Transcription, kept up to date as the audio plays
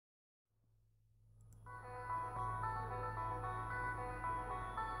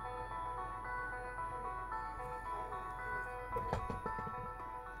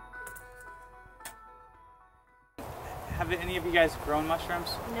Have any of you guys grown mushrooms?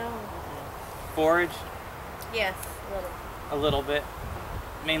 No. Foraged? Yes, a little. A little bit.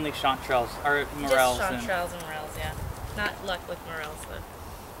 Mainly chanterelles, or morels. Just chanterelles and morels, yeah. Not luck with morels,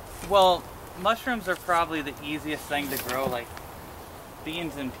 though. Well, mushrooms are probably the easiest thing to grow. Like,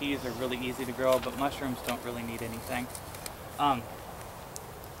 beans and peas are really easy to grow, but mushrooms don't really need anything.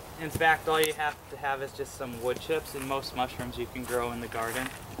 In fact, all you have to have is just some wood chips, and most mushrooms you can grow in the garden.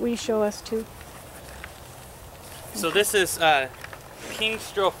 Will you show us too? So this is King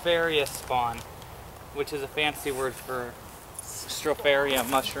Stropharia spawn, which is a fancy word for Stropharia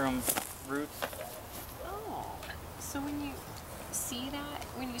mushroom roots. Oh, so when you see that,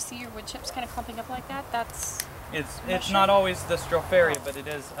 when you see your wood chips kind of clumping up like that, that's It's not always the Stropharia, but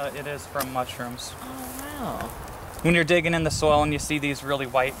it is from mushrooms. oh wow. When you're digging in the soil and you see these really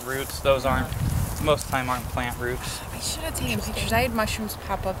white roots, those aren't, most of the time aren't plant roots. I should have taken pictures. I had mushrooms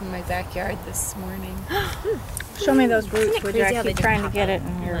pop up in my backyard this morning. Show me those roots, Isn't it would you? crazy how I they keep just trying to pop get up? it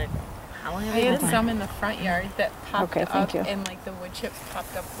in You're here. like, how long have I they had been some in the front yard that popped Okay, thank up, you. and like the wood chips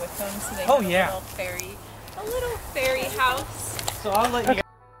popped up with them, so they Oh, had yeah. a little fairy house. So I'll let you